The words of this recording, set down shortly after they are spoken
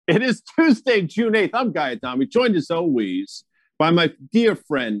It is Tuesday, June 8th. I'm Guy Adami, joined as always by my dear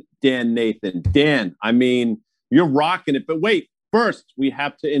friend, Dan Nathan. Dan, I mean, you're rocking it. But wait, first, we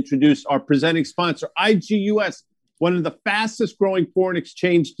have to introduce our presenting sponsor, IGUS, one of the fastest growing foreign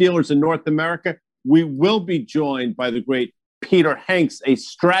exchange dealers in North America. We will be joined by the great Peter Hanks, a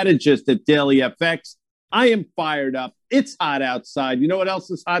strategist at Daily FX. I am fired up. It's hot outside. You know what else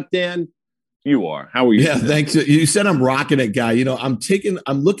is hot, Dan? You are. How are you? Yeah, thanks. You said I'm rocking it, Guy. You know, I'm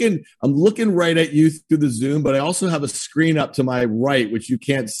looking right at you through the Zoom, but I also have a screen up to my right, which you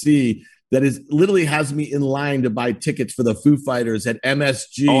can't see, that is literally has me in line to buy tickets for the Foo Fighters at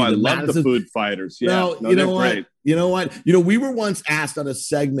MSG. Oh, I love the Foo Fighters. Yeah, you know what? Great. You know what? You know, we were once asked on a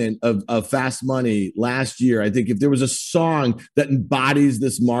segment of Fast Money last year, I think, if there was a song that embodies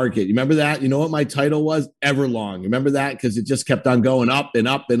this market. You remember that? You know what my title was? Everlong. Remember that? Because it just kept on going up and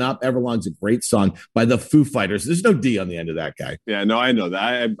up and up. Everlong's a great song by the Foo Fighters. There's no D on the end of that, Guy. Yeah, no, I know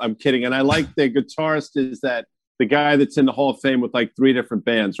that. I'm kidding. And I like the guitarist is that the guy that's in the Hall of Fame with like 3 different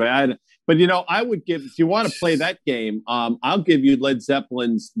bands, right? But, you know, I would give, if you want to play that game, I'll give you Led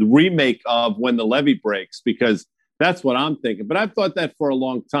Zeppelin's the remake of When the Levee Breaks, because that's what I'm thinking. But I've thought that for a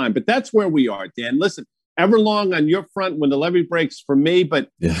long time. But that's where we are, Dan. Listen, Everlong on your front, When the Levee Breaks for me. But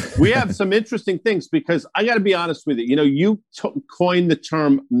we have some interesting things, because I got to be honest with you. You know, you coined the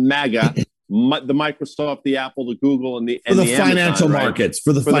term MAGA, the Microsoft, the Apple, the Google, and the financial Amazon, markets.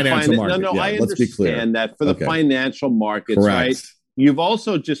 For the financial markets. No, I understand that for the financial markets, correct. Right? You've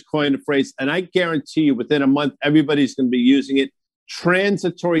also just coined a phrase, and I guarantee you within a month, everybody's going to be using it,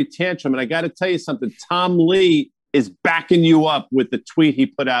 transitory tantrum. And I got to tell you something, Tom Lee is backing you up with the tweet he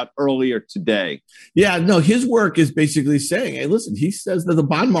put out earlier today. Yeah, no, his work is basically saying, hey, listen, he says that the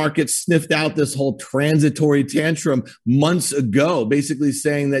bond market sniffed out this whole transitory tantrum months ago, basically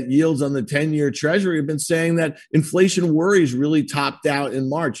saying that yields on the 10-year Treasury have been saying that inflation worries really topped out in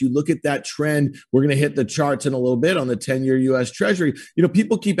March. You look at that trend, we're going to hit the charts in a little bit on the 10-year U.S. Treasury. You know,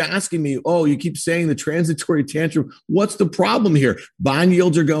 people keep asking me, oh, you keep saying the transitory tantrum. What's the problem here? Bond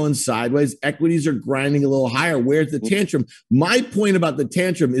yields are going sideways. Equities are grinding a little higher. Where's the tantrum? My point about the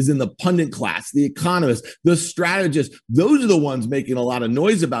tantrum is in the pundit class, the economists, the strategists. Those are the ones making a lot of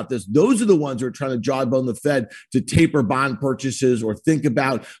noise about this. Those are the ones who are trying to jawbone the Fed to taper bond purchases or think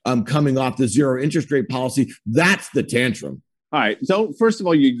about coming off the zero interest rate policy. That's the tantrum. All right. So first of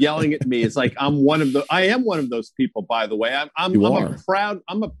all, you're yelling at me. It's like I am one of those people, by the way. I'm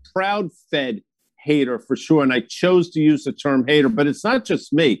a proud Fed hater for sure. And I chose to use the term hater, but it's not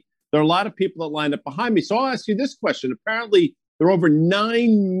just me. There are a lot of people that lined up behind me. So I'll ask you this question. Apparently, there are over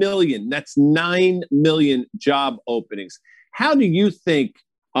 9 million. That's 9 million job openings. How do you think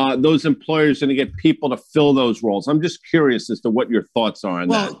those employers are going to get people to fill those roles? I'm just curious as to what your thoughts are on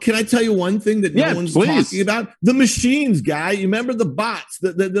that. Well, can I tell you one thing that no one's talking about? The machines, Guy. You remember the bots,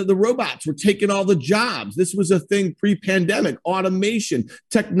 the robots were taking all the jobs. This was a thing pre-pandemic. Automation,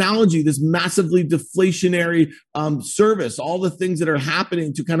 technology, this massively deflationary service, all the things that are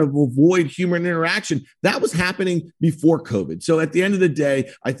happening to kind of avoid human interaction. That was happening before COVID. So at the end of the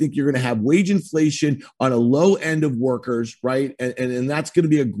day, I think you're going to have wage inflation on a low end of workers, right? And that's going to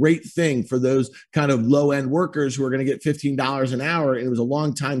be a great thing for those kind of low-end workers who are going to get $15 an hour. And it was a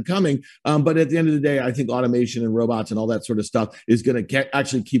long time coming. But at the end of the day, I think automation and robots and all that sort of stuff is going to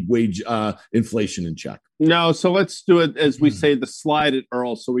actually keep wage inflation in check. No, so let's do it, as we say, the slide it,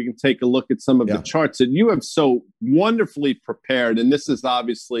 Earl, so we can take a look at some of the charts that you have so wonderfully prepared. And this is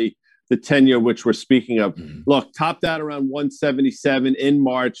obviously the 10-year, which we're speaking of. Look, topped out around 177 in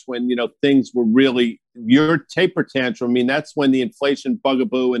March when, you know, things were really your taper tantrum. I mean, that's when the inflation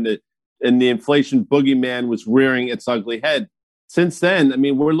bugaboo and the inflation boogeyman was rearing its ugly head. Since then, I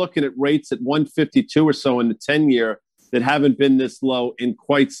mean, we're looking at rates at 152 or so in the 10-year that haven't been this low in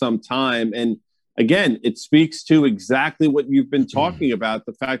quite some time. And again, it speaks to exactly what you've been talking about,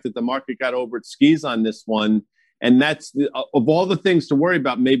 the fact that the market got over its skis on this one. And that's, of all the things to worry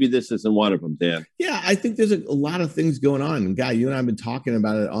about, maybe this isn't one of them, Dan. Yeah, I think there's a lot of things going on. And Guy, you and I have been talking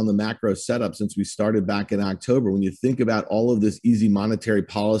about it on the macro setup since we started back in October. When you think about all of this easy monetary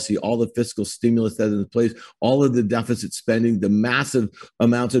policy, all the fiscal stimulus that is in place, all of the deficit spending, the massive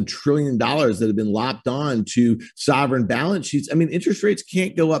amounts of $1 trillion that have been lopped on to sovereign balance sheets. I mean, interest rates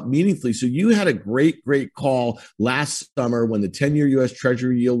can't go up meaningfully. So you had a great call last summer when the 10-year U.S.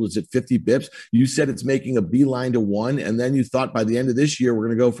 Treasury yield was at 50 bips. You said it's making a beeline to 1, and then you thought by the end of this year we're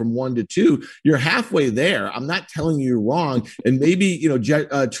going to go from 1 to 2. You're halfway there. I'm not telling you you're wrong. And maybe, you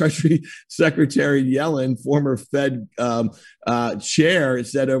know, Treasury Secretary Yellen, former Fed chair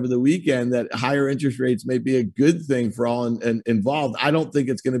said over the weekend that higher interest rates may be a good thing for all involved. I don't think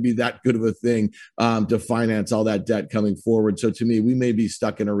it's going to be that good of a thing to finance all that debt coming forward. So to me, we may be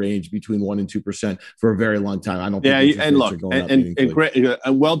stuck in a range between 1% and 2% for a very long time. I don't think interest rates are going up meaningfully. And great,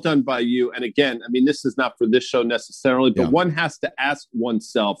 and well done by you. And again, I mean, this is not for this show necessarily, but one has to ask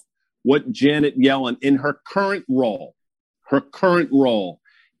oneself what Janet Yellen, in her current role,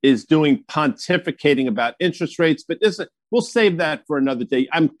 is doing, pontificating about interest rates. But we'll save that for another day.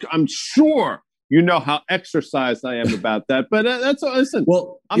 I'm sure you know how exercised I am about that. But listen.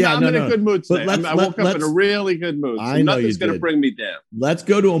 Well, I'm in a good mood today. I woke up in a really good mood. So nothing's going to bring me down. Let's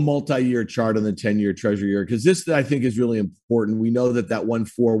go to a multi-year chart on the 10-year Treasury year, because this, I think, is really important. We know that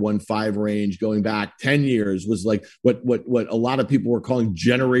 1.4-1.5 range going back 10 years was like what a lot of people were calling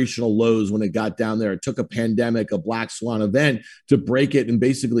generational lows when it got down there. It took a pandemic, a black swan event, to break it and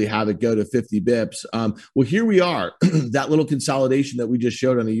basically have it go to 50 bips. Well, here we are. That little consolidation that we just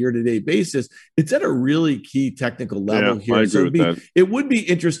showed on a year-to-date basis, it's at a really key technical level here. I agree with that. It would be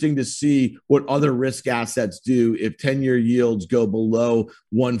interesting to see what other risk assets do if 10-year yields go below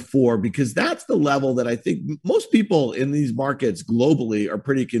 1.4, because that's the level that I think most people in these markets globally are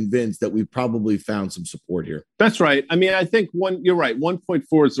pretty convinced that we've probably found some support here. That's right. I mean, I think you're right.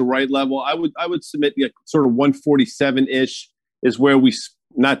 1.4 is the right level. I would submit sort of 147-ish is where we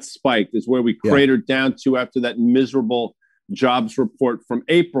not spiked, is where we cratered down to after that miserable jobs report from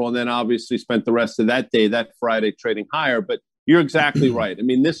April, and then obviously spent the rest of that Friday trading higher. But you're exactly right. I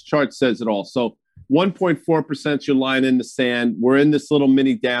mean, this chart says it all. So 1.4% is your line in the sand. We're in this little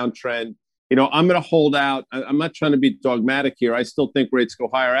mini downtrend. I'm going to hold out. I'm not trying to be dogmatic here. I still think rates go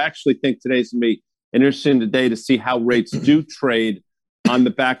higher. I actually think today's going to be an interesting day to see how rates do trade on the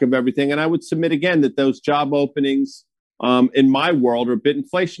back of everything. And I would submit again that those job openings in my world are a bit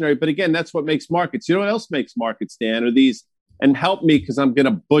inflationary. But again, that's what makes markets. You know what else makes markets, Dan, are these, and help me because I'm going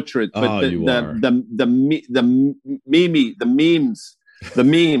to butcher it. But the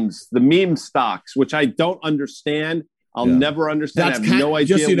meme stocks, which I don't understand. I'll never understand. I have no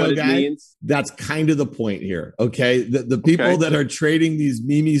idea what it means. That's kind of the point here. Okay. The people that are trading these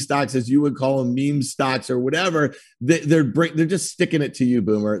meme stocks, as you would call them, meme stocks or whatever, they're just sticking it to you,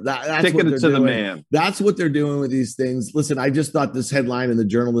 Boomer. That's sticking it to the man. That's what they're doing with these things. Listen, I just thought this headline in the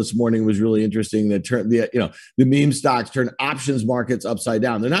Journal this morning was really interesting. That the meme stocks turn options markets upside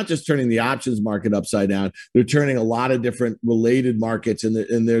down. They're not just turning the options market upside down. They're turning a lot of different related markets,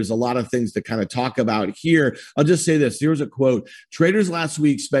 and there's a lot of things to kind of talk about here. I'll just say this. Here's a quote. Traders last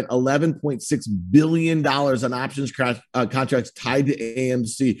week spent $11.6 billion on options contracts tied to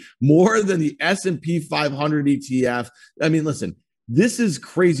AMC, more than the S&P 500 ETF. I mean, listen, this is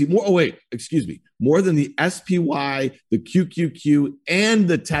crazy. More than the SPY, the QQQ, and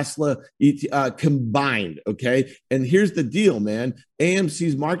the Tesla combined, okay? And here's the deal, man.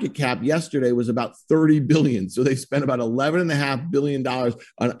 AMC's market cap yesterday was about $30 billion. So they spent about $11.5 billion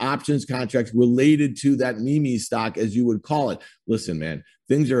on options contracts related to that meme stock, as you would call it. Listen, man,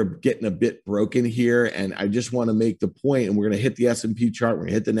 things are getting a bit broken here, and I just want to make the point, and we're going to hit the S&P chart, we're going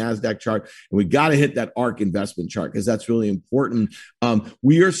to hit the NASDAQ chart, and we got to hit that ARK investment chart because that's really important.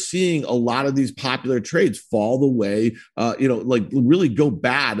 We are seeing a lot of these popular trades fall the way, really go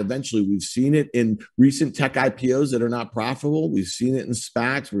bad eventually. We've seen it in recent tech IPOs that are not profitable. We've seen it in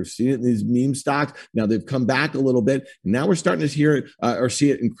SPACs. We've seen it in these meme stocks. Now they've come back a little bit. And now we're starting to hear it or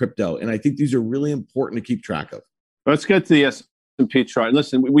see it in crypto. And I think these are really important to keep track of. Let's get to the S&P chart. And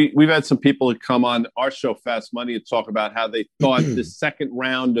listen, we've had some people that come on our show, Fast Money, to talk about how they thought the second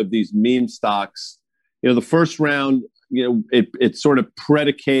round of these meme stocks, the first round, it sort of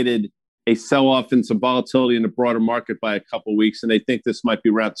predicated a sell-off and some volatility in the broader market by a couple of weeks, and they think this might be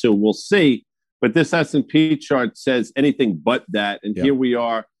round two. We'll see. But this S&P chart says anything but that, and here we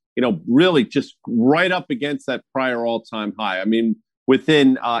are, really just right up against that prior all-time high. I mean,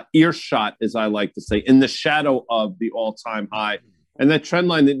 within earshot, as I like to say, in the shadow of the all-time high. And that trend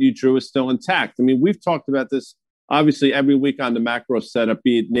line that you drew is still intact. I mean, we've talked about this, obviously, every week on the macro setup,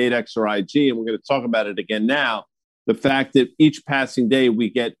 be it Nadex or IG, and we're going to talk about it again now. The fact that each passing day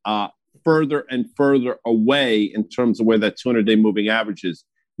we get further and further away in terms of where that 200-day moving average is.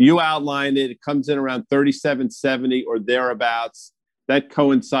 You outlined it. It comes in around 3770 or thereabouts. That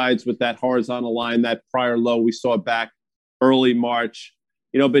coincides with that horizontal line, that prior low we saw back early March.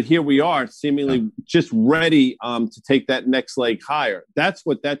 But here we are seemingly just ready to take that next leg higher. That's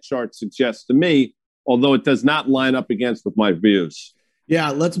what that chart suggests to me, although it does not line up against with my views. Yeah,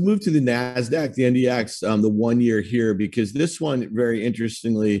 let's move to the NASDAQ, the NDX, the 1 year here, because this one, very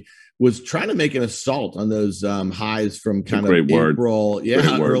interestingly, was trying to make an assault on those highs from kind of April,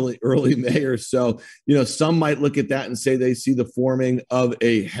 early May or so. Some might look at that and say they see the forming of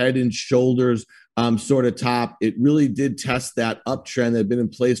a head and shoulders sort of top. It really did test that uptrend that had been in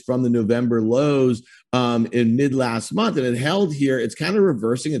place from the November lows in mid last month, and it held here. It's kind of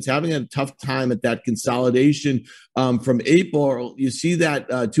reversing. It's having a tough time at that consolidation from April. You see that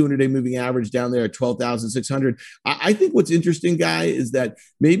 200-day moving average down there at 12,600. I think what's interesting, Guy, is that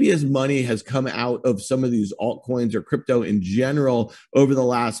maybe as money has come out of some of these altcoins or crypto in general over the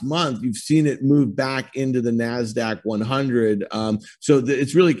last month, you've seen it move back into the NASDAQ 100.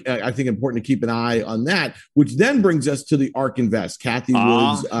 It's really, I think, important to keep an eye on that, which then brings us to the ARK Invest, Cathie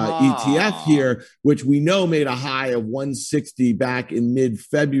Wood's ETF here, which we know made a high of 160 back in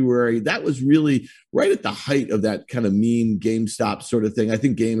mid-February. That was really right at the height of that kind of meme GameStop sort of thing. I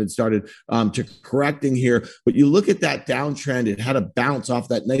think Game had started to correcting here, but you look at that downtrend, it had a bounce off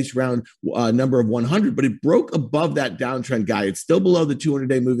that nice round number of 100, but it broke above that downtrend, Guy. It's still below the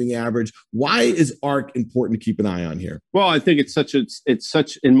 200-day moving average. Why is ARK important to keep an eye on here? Well, I think it's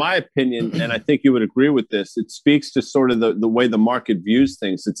such, in my opinion, and I think you would agree with this, it speaks to sort of the way the market views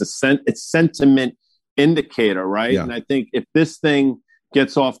things. It's it's sentiment indicator, right? Yeah. And I think if this thing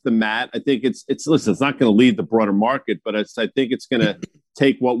gets off the mat, I think it's not going to lead the broader market, but I think it's going to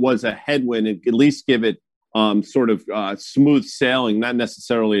take what was a headwind and at least give it sort of smooth sailing, not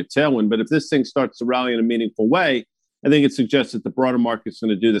necessarily a tailwind. But if this thing starts to rally in a meaningful way, I think it suggests that the broader market's going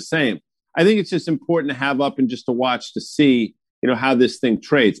to do the same. I think it's just important to have up and just to watch to see, how this thing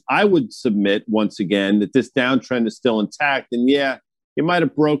trades. I would submit once again that this downtrend is still intact. And yeah, you might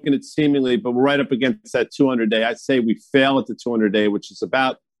have broken it seemingly, but we're right up against that 200-day. I'd say we fail at the 200-day, which is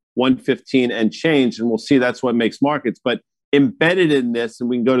about 115 and change. And we'll see that's what makes markets. But embedded in this, and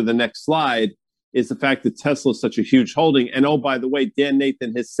we can go to the next slide, is the fact that Tesla is such a huge holding. And oh, by the way, Dan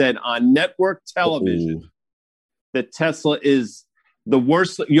Nathan has said on network television that Tesla is the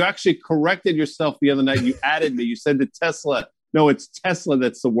worst. You actually corrected yourself the other night. You added me. You said that Tesla. No, it's Tesla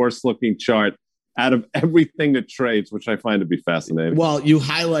that's the worst looking chart out of everything that trades, which I find to be fascinating. Well, you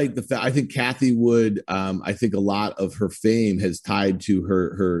highlight the fact, I think Cathie Wood, I think a lot of her fame has tied to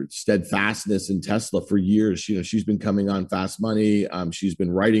her steadfastness in Tesla for years. She's been coming on Fast Money. She's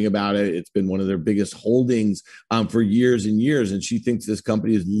been writing about it. It's been one of their biggest holdings for years and years. And she thinks this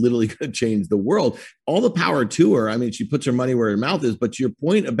company is literally going to change the world. All the power to her. I mean, she puts her money where her mouth is. But to your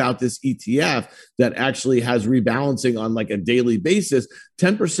point about this ETF that actually has rebalancing on like a daily basis,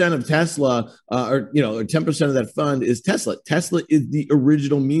 10% of Tesla, or 10% of that fund is Tesla. Tesla is the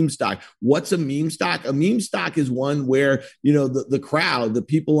original meme stock. What's a meme stock? A meme stock is one where, the crowd, the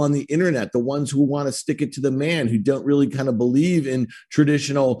people on the internet, the ones who want to stick it to the man, who don't really kind of believe in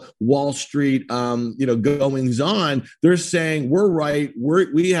traditional Wall Street, goings on. They're saying, we're right.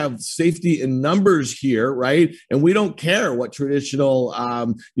 We have safety in numbers here, right? And we don't care what traditional,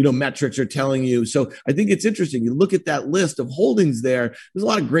 metrics are telling you. So I think it's interesting. You look at that list of holdings there. There's a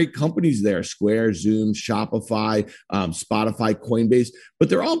lot of great companies there: Square, Zoom, Shopify, Spotify, Coinbase, but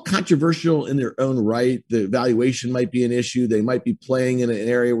they're all controversial in their own right. The valuation might be an issue. They might be playing in an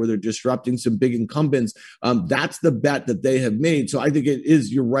area where they're disrupting some big incumbents. That's the bet that they have made. So I think it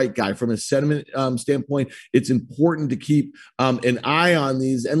is, you're right, Guy, from a sentiment standpoint, it's important to keep an eye on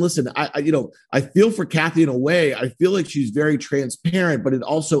these. And listen, I feel for Cathie in a way. I feel like she's very transparent, but it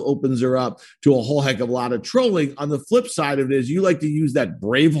also opens her up to a whole heck of a lot of trolling. On the flip side of it is, you like to use that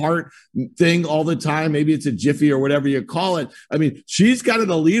Braveheart thing all the time. Maybe it's a jiffy or whatever you call it. I mean, she's kind of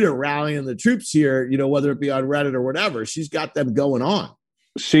the leader rallying the troops here, whether it be on Reddit or whatever. She's got them going on.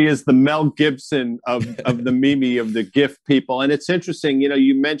 She is the Mel Gibson of the Mimi, of the GIF people. And it's interesting,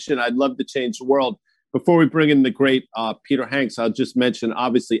 you mentioned I'd love to change the world. Before we bring in the great Peter Hanks, I'll just mention,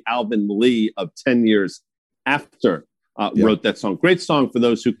 obviously, Alvin Lee of 10 Years After wrote that song. Great song for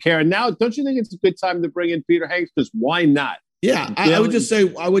those who care. And now, don't you think it's a good time to bring in Peter Hanks? Because why not? Yeah, I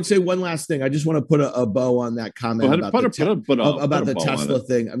would say one last thing. I just want to put a bow on that comment about the Tesla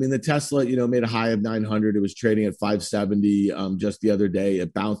thing. I mean, the Tesla, made a high of 900. It was trading at 570 just the other day.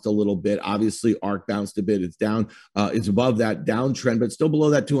 It bounced a little bit. Obviously, ARK bounced a bit. It's down. It's above that downtrend, but still below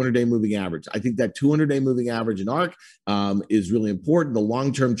that 200-day moving average. I think that 200-day moving average in ARK is really important. The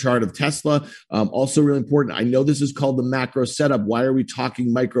long-term chart of Tesla also really important. I know this is called the macro setup. Why are we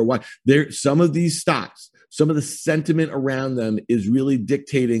talking micro? Why? Some of these stocks, some of the sentiment around around them is really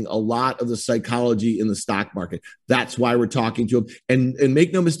dictating a lot of the psychology in the stock market. That's why we're talking to them. And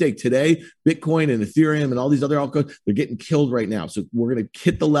make no mistake, today, Bitcoin and Ethereum and all these other altcoins, they're getting killed right now. So we're going to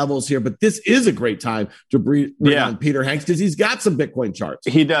hit the levels here. But this is a great time to bring on Peter Hanks because he's got some Bitcoin charts.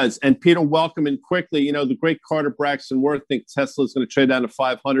 He does. And Peter, welcome in quickly. You know, the great Carter Braxton Worth thinks Tesla is going to trade down to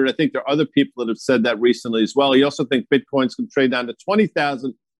 500. I think there are other people that have said that recently as well. He also thinks Bitcoin's going to trade down to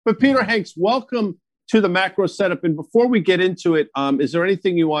 20,000. But Peter Hanks, welcome to the macro setup. And before we get into it, is there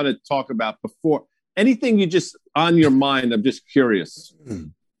anything you want to talk about before? Anything you just on your mind? I'm just curious.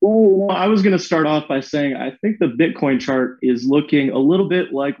 Well, I was going to start off by saying I think the Bitcoin chart is looking a little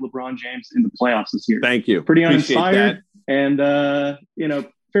bit like LeBron James in the playoffs this year. Thank you. Pretty uninspired and,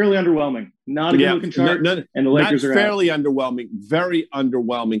 fairly underwhelming. Not a good looking chart. And the Lakers are fairly underwhelming. Very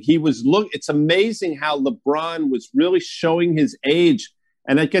underwhelming. It's amazing how LeBron was really showing his age.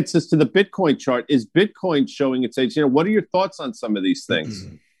 And that gets us to the Bitcoin chart. Is Bitcoin showing its age? You know, what are your thoughts on some of these things?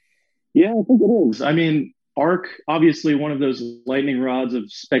 Yeah, I think it is. I mean, ARK, obviously one of those lightning rods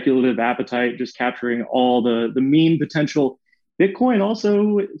of speculative appetite, just capturing all the mean potential. Bitcoin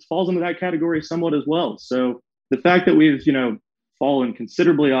also falls into that category somewhat as well. So the fact that we've, fallen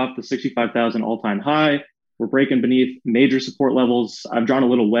considerably off the 65,000 all-time high, we're breaking beneath major support levels. I've drawn a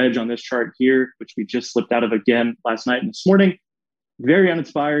little wedge on this chart here, which we just slipped out of again last night and this morning. Very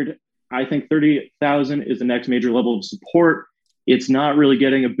uninspired. I think 30,000 is the next major level of support. It's not really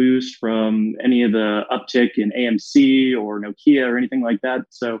getting a boost from any of the uptick in AMC or Nokia or anything like that.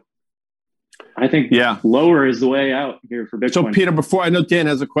 So I think lower is the way out here for Bitcoin. So Peter, before I know Dan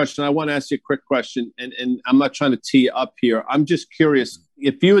has a question, I want to ask you a quick question. And I'm not trying to tee you up here. I'm just curious.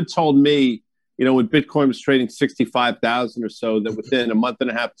 If you had told me, when Bitcoin was trading 65,000 or so, that within a month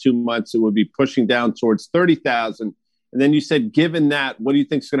and a half, 2 months, it would be pushing down towards 30,000. And then you said, given that, what do you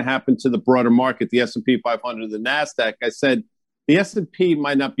think is going to happen to the broader market, the S&P 500, the NASDAQ? I said, the S&P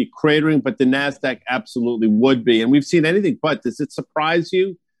might not be cratering, but the NASDAQ absolutely would be. And we've seen anything but. Does it surprise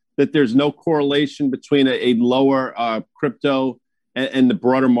you that there's no correlation between a lower crypto and the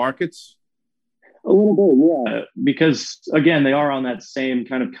broader markets? A little bit, yeah. Because, again, they are on that same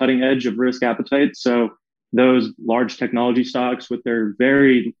kind of cutting edge of risk appetite. So those large technology stocks with their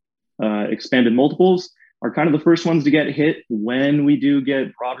very expanded multiples are kind of the first ones to get hit when we do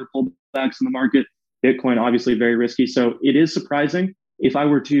get broader pullbacks in the market. Bitcoin, obviously very risky. So it is surprising. If I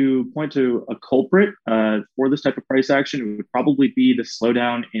were to point to a culprit for this type of price action, it would probably be the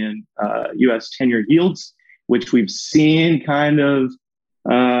slowdown in U.S. 10-year yields, which we've seen kind of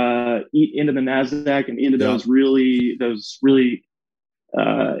eat into the NASDAQ and into those really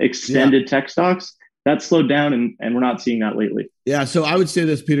extended tech stocks. That slowed down, and we're not seeing that lately. Yeah, so I would say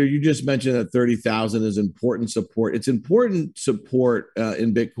this, Peter. You just mentioned that 30,000 is important support. It's important support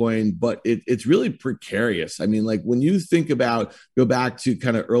in Bitcoin, but it's really precarious. I mean, like when you think about, go back to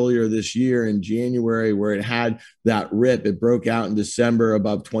kind of earlier this year in January where it had that rip. It broke out in December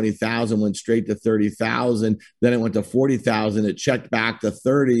above 20,000, went straight to 30,000. Then it went to 40,000. It checked back to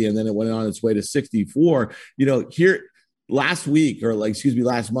 30, and then it went on its way to 64. Here last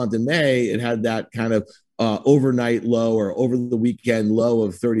month in May, it had that kind of overnight low or over the weekend low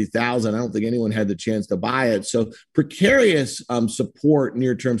of 30,000. I don't think anyone had the chance to buy it. So precarious support,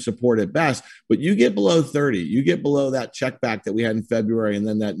 near-term support at best, but you get below 30, you get below that check back that we had in February and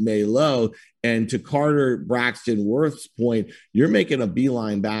then that May low. And to Carter Braxton Worth's point, you're making a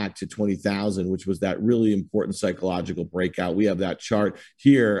beeline back to 20,000, which was that really important psychological breakout. We have that chart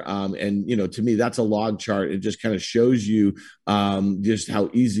here. And to me, that's a log chart. It just kind of shows you just how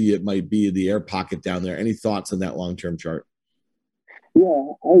easy it might be, the air pocket down there. Any thoughts on that long-term chart?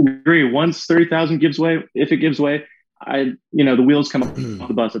 Yeah, I agree. Once 30,000 gives way, if it gives way, the wheels come off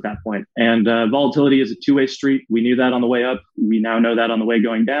the bus at that point. And volatility is a two-way street. We knew that on the way up. We now know that on the way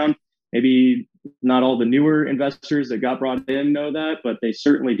going down. Maybe not all the newer investors that got brought in know that, but they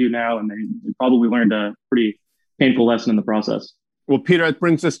certainly do now. And they probably learned a pretty painful lesson in the process. Well, Peter, it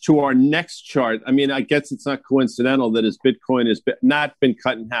brings us to our next chart. I mean, I guess it's not coincidental that as Bitcoin has not been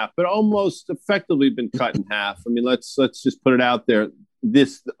cut in half, but almost effectively been cut in half. I mean, let's just put it out there.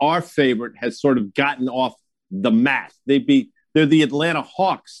 Our favorite has sort of gotten off the mat. They're the Atlanta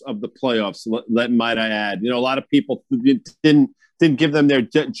Hawks of the playoffs, might I add. A lot of people didn't give them their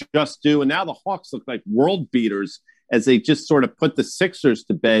just due, and now the Hawks look like world beaters as they just sort of put the Sixers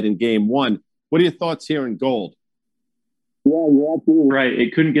to bed in game one. What are your thoughts here in gold? Yeah, you're absolutely right.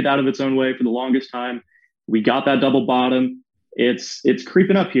 It couldn't get out of its own way for the longest time. We got that double bottom. It's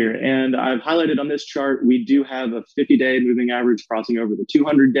creeping up here. And I've highlighted on this chart, we do have a 50-day moving average crossing over the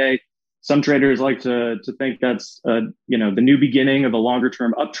 200-day. Some traders like to think that's the new beginning of a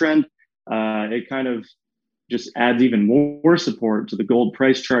longer-term uptrend. It kind of just adds even more support to the gold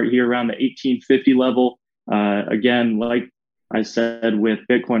price chart here around the 1850 level. Again, like I said, with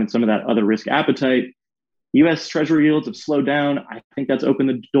Bitcoin and some of that other risk appetite, U.S. Treasury yields have slowed down. I think that's opened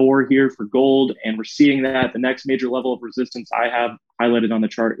the door here for gold, and we're seeing that. The next major level of resistance I have highlighted on the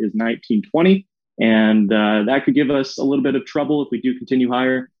chart is 1920, and that could give us a little bit of trouble if we do continue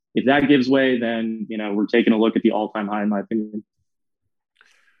higher. If that gives way, then we're taking a look at the all-time high, in my opinion.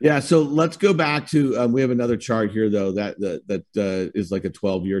 Yeah, so let's go back to we have another chart here though that is like a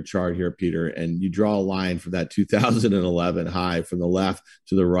 12-year chart here, Peter, and you draw a line from that 2011 high from the left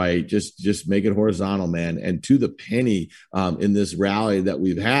to the right. Just make it horizontal, man, and to the penny in this rally that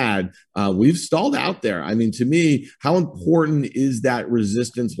we've had, we've stalled out there. I mean, to me, how important is that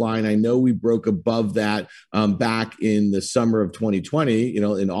resistance line? I know we broke above that back in the summer of 2020,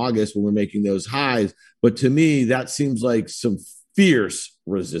 in August when we're making those highs, but to me, that seems like some fierce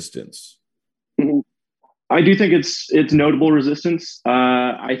resistance. I do think it's notable resistance.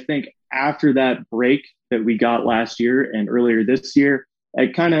 I think after that break that we got last year and earlier this year,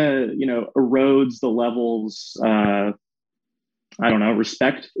 it kind of erodes the levels.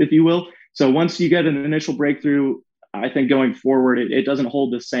 Respect, if you will. So once you get an initial breakthrough, I think going forward, it doesn't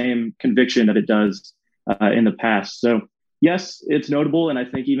hold the same conviction that it does in the past. So yes, it's notable. And I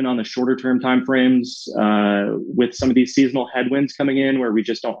think even on the shorter term timeframes, with some of these seasonal headwinds coming in where we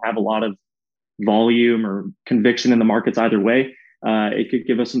just don't have a lot of volume or conviction in the markets either way, it could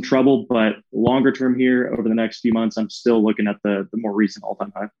give us some trouble. But longer term here over the next few months, I'm still looking at the more recent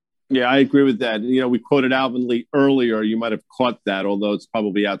all-time high. Yeah, I agree with that. We quoted Alvin Lee earlier. You might have caught that, although it's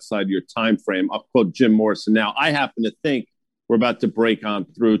probably outside your time frame. I'll quote Jim Morrison now. I happen to think we're about to break on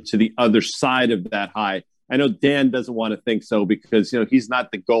through to the other side of that high. I know Dan doesn't want to think so because, he's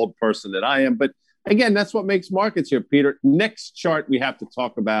not the gold person that I am. But again, that's what makes markets here, Peter. Next chart we have to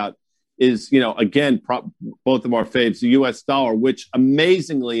talk about is, both of our faves, the U.S. dollar, which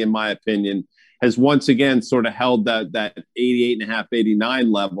amazingly, in my opinion, has once again sort of held that 88.5,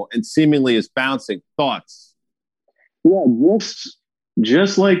 89 level and seemingly is bouncing. Thoughts? Yeah,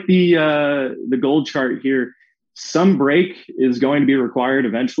 just like the gold chart here, some break is going to be required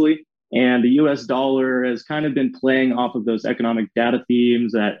eventually. And the U.S. dollar has kind of been playing off of those economic data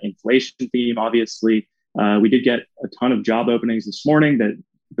themes, that inflation theme, obviously. We did get a ton of job openings this morning that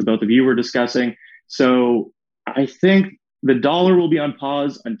the both of you were discussing. So I think the dollar will be on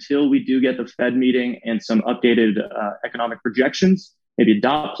pause until we do get the Fed meeting and some updated economic projections, maybe a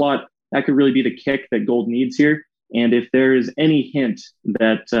dot plot. That could really be the kick that gold needs here. And if there is any hint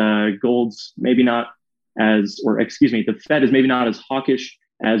that gold's maybe not the Fed is maybe not as hawkish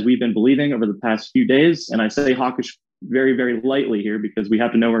as we've been believing over the past few days. And I say hawkish very, very lightly here because we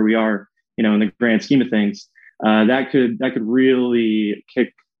have to know where we are, in the grand scheme of things. That could really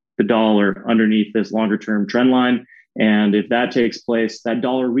kick the dollar underneath this longer term trend line. And if that takes place, that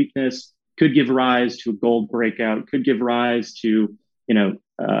dollar weakness could give rise to a gold breakout, could give rise to,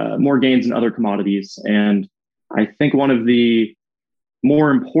 more gains in other commodities. And I think one of the more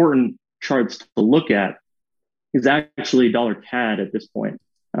important charts to look at is actually dollar CAD at this point.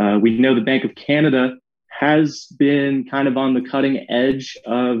 We know the Bank of Canada has been kind of on the cutting edge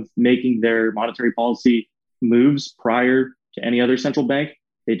of making their monetary policy moves prior to any other central bank.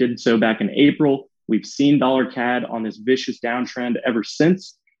 They did so back in April. We've seen dollar CAD on this vicious downtrend ever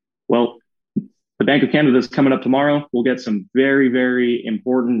since. Well, the Bank of Canada is coming up tomorrow. We'll get some very, very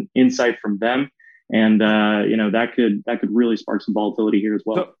important insight from them. And, that could really spark some volatility here as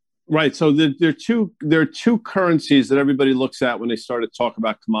well. Right. So there are two currencies that everybody looks at when they start to talk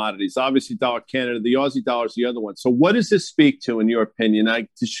about commodities. Obviously, dollar Canada, the Aussie dollar is the other one. So what does this speak to, in your opinion?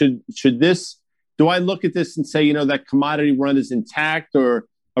 Do I look at this and say, that commodity run is intact, or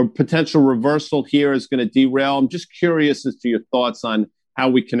a potential reversal here is going to derail? I'm just curious as to your thoughts on how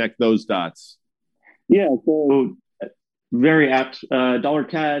we connect those dots. Yeah. So very apt. Dollar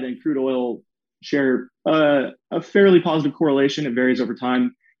CAD and crude oil share a fairly positive correlation. It varies over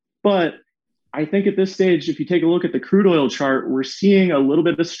time. But I think at this stage, if you take a look at the crude oil chart, we're seeing a little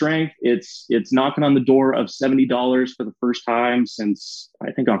bit of strength. It's knocking on the door of $70 for the first time since,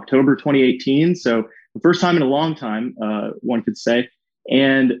 I think, October 2018. So the first time in a long time, one could say.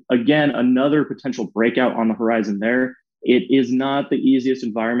 And again, another potential breakout on the horizon there. It is not the easiest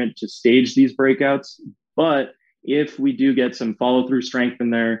environment to stage these breakouts. But if we do get some follow-through strength in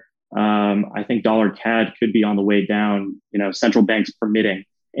there, I think dollar CAD could be on the way down, central banks permitting.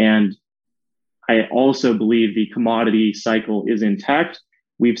 And I also believe the commodity cycle is intact.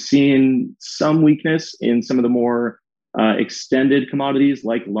 We've seen some weakness in some of the more extended commodities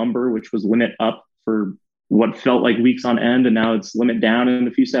like lumber, which was limit up for what felt like weeks on end, and now it's limit down in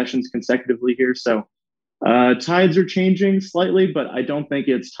a few sessions consecutively here. So Tides are changing slightly, but I don't think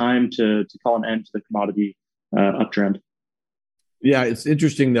it's time to call an end to the commodity uptrend. Yeah, it's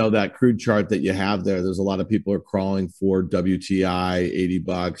interesting though, that crude chart that you have there. There's a lot of people are crawling for WTI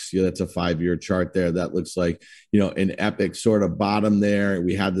 $80. That's a 5-year chart there. That looks like, an epic sort of bottom there.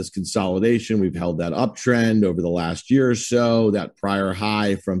 We had this consolidation. We've held that uptrend over the last year or so. That prior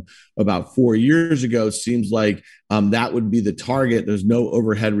high from about 4 years ago seems like that would be the target. There's no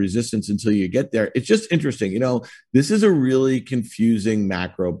overhead resistance until you get there. It's just interesting. This is a really confusing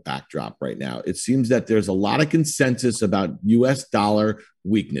macro backdrop right now. It seems that there's a lot of consensus about US dollar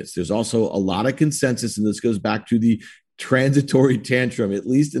weakness. There's also a lot of consensus, and this goes back to the transitory tantrum, at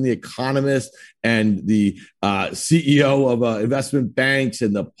least in the economists and the CEO of investment banks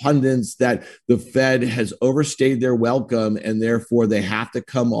and the pundits, that the Fed has overstayed their welcome and therefore they have to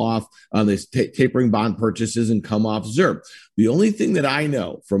come off this tapering bond purchases and come off ZIRP. The only thing that I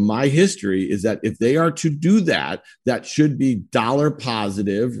know from my history is that if they are to do that, that should be dollar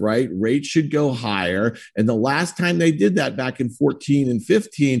positive, right? Rates should go higher. And the last time they did that back in 14 and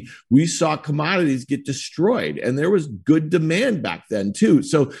 15, we saw commodities get destroyed, and there was good demand back then too.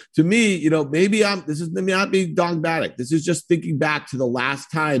 So to me, maybe this is maybe not being dogmatic. This is just thinking back to the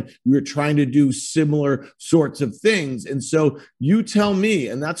last time we were trying to do similar sorts of things. And so you tell me,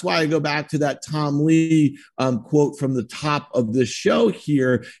 and that's why I go back to that Tom Lee quote from the top of the show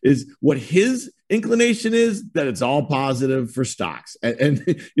here, is what his inclination is that it's all positive for stocks. And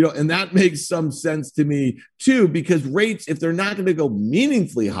that makes some sense to me too, because rates, if they're not going to go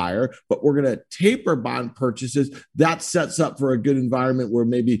meaningfully higher, but we're going to taper bond purchases, that sets up for a good environment where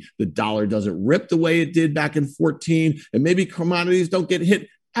maybe the dollar doesn't rip the way it did back in 14, and maybe commodities don't get hit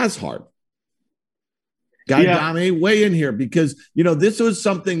as hard. Guy Dami, weigh in here, because this was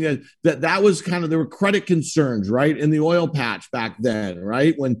something that was kind of, there were credit concerns, right, in the oil patch back then,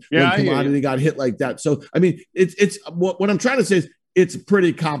 right, when commodity got hit like that. So I mean, it's what I'm trying to say is it's a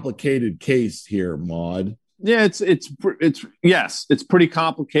pretty complicated case here, Maud. Yeah, it's pretty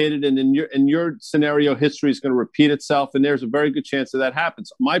complicated, and in your scenario, history is going to repeat itself, and there's a very good chance that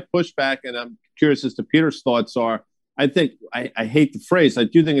happens. My pushback, and I'm curious as to Peter's thoughts, are, I think, I hate the phrase, I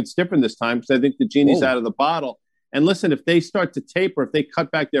do think it's different this time, because I think the genie's out of the bottle. And listen, if they start to taper, if they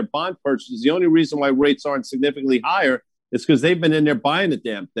cut back their bond purchases, the only reason why rates aren't significantly higher is because they've been in there buying the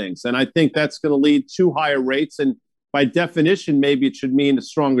damn things. And I think that's going to lead to higher rates. And by definition, maybe it should mean a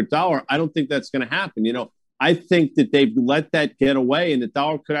stronger dollar. I don't think that's going to happen. I think that they've let that get away, and the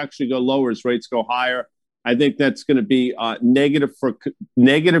dollar could actually go lower as rates go higher. I think that's going to be negative for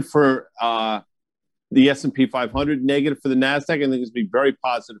the S&P 500, negative for the NASDAQ. I think it's going to be very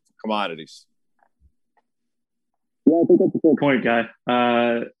positive for commodities. Yeah, I think that's a fair point, Guy.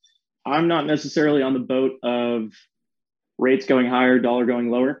 I'm not necessarily on the boat of rates going higher, dollar going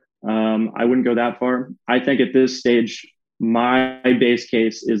lower. I wouldn't go that far. I think at this stage, my base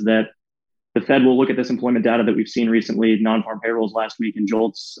case is that the Fed will look at this employment data that we've seen recently, non-farm payrolls last week and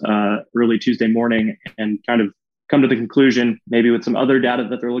JOLTS early Tuesday morning, and kind of come to the conclusion, maybe with some other data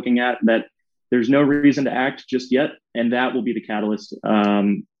that they're looking at, that there's no reason to act just yet. And that will be the catalyst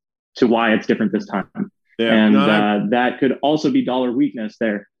to why it's different this time. Yeah, and that could also be dollar weakness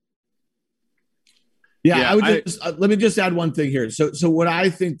there. Yeah, I would just let me just add one thing here. So what I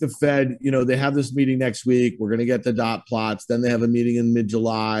think the Fed, they have this meeting next week. We're going to get the dot plots. Then they have a meeting in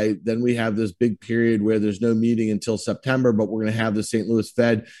mid-July. Then we have this big period where there's no meeting until September, but we're going to have the St. Louis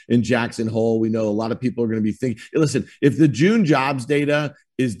Fed in Jackson Hole. We know a lot of people are going to be thinking, listen, if the June jobs data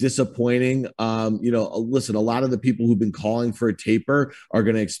is disappointing, listen, a lot of the people who've been calling for a taper are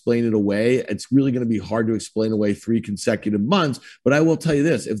going to explain it away. It's really going to be hard to explain away 3 consecutive months. But I will tell you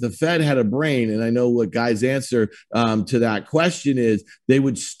this, if the Fed had a brain, and I know what Guy's answer to that question is, they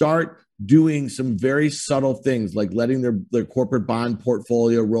would start doing some very subtle things like letting their corporate bond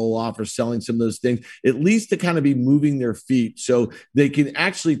portfolio roll off or selling some of those things, at least to kind of be moving their feet so they can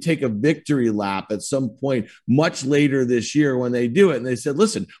actually take a victory lap at some point much later this year when they do it. And they said,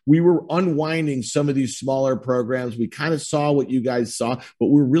 listen, we were unwinding some of these smaller programs. We kind of saw what you guys saw, but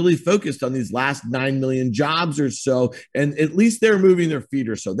we're really focused on these last 9 million jobs or so. And at least they're moving their feet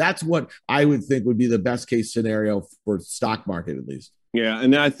or so. That's what I would think would be the best case scenario for stock market, at least. Yeah,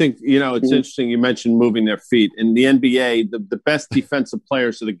 and I think, it's interesting you mentioned moving their feet. In the NBA, the best defensive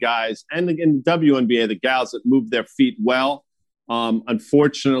players are the guys, and in the WNBA, the gals that move their feet well.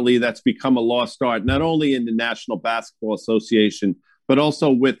 Unfortunately, that's become a lost art, not only in the National Basketball Association, but also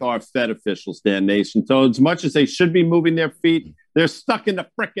with our Fed officials, Dan Nation. So as much as they should be moving their feet, they're stuck in the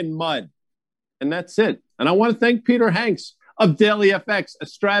frickin' mud. And that's it. And I want to thank Peter Hanks of Daily FX, a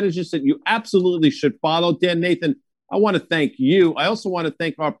strategist that you absolutely should follow. Dan Nathan, I want to thank you. I also want to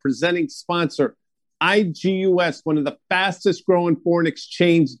thank our presenting sponsor, IGUS, one of the fastest growing foreign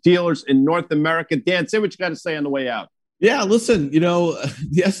exchange dealers in North America. Dan, say what you got to say on the way out. Yeah, listen,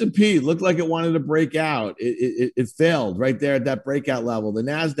 the S&P looked like it wanted to break out. It failed right there at that breakout level. The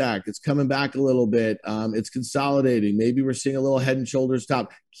NASDAQ, it's coming back a little bit. It's consolidating. Maybe we're seeing a little head and shoulders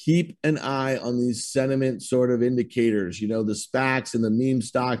top. Keep an eye on these sentiment sort of indicators, the SPACs and the meme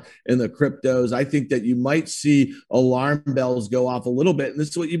stock and the cryptos. I think that you might see alarm bells go off a little bit. And this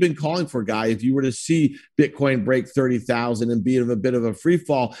is what you've been calling for, Guy. If you were to see Bitcoin break 30,000 and be in a bit of a free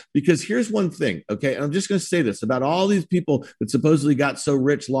fall, because here's one thing, okay? And I'm just going to say this about all these people that supposedly got so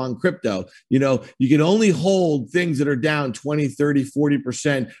rich long crypto. You can only hold things that are down 20, 30,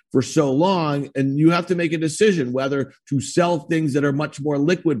 40% for so long. And you have to make a decision whether to sell things that are much more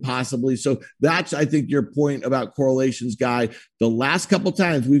liquid possibly. So that's, I think, your point about correlations, Guy. The last couple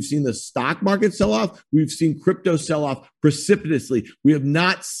times we've seen the stock market sell off, we've seen crypto sell off precipitously. We have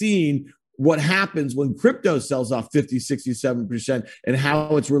not seen what happens when crypto sells off 50, 67% and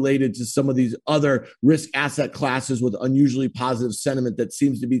how it's related to some of these other risk asset classes with unusually positive sentiment that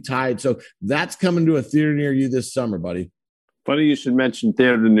seems to be tied. So that's coming to a theater near you this summer, buddy. Funny you should mention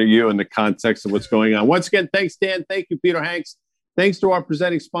theater near you in the context of what's going on. Once again, thanks, Dan. Thank you, Peter Hanks. Thanks to our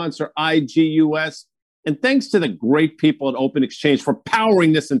presenting sponsor, IGUS. And thanks to the great people at Open Exchange for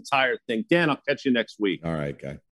powering this entire thing. Dan, I'll catch you next week. All right, Guy.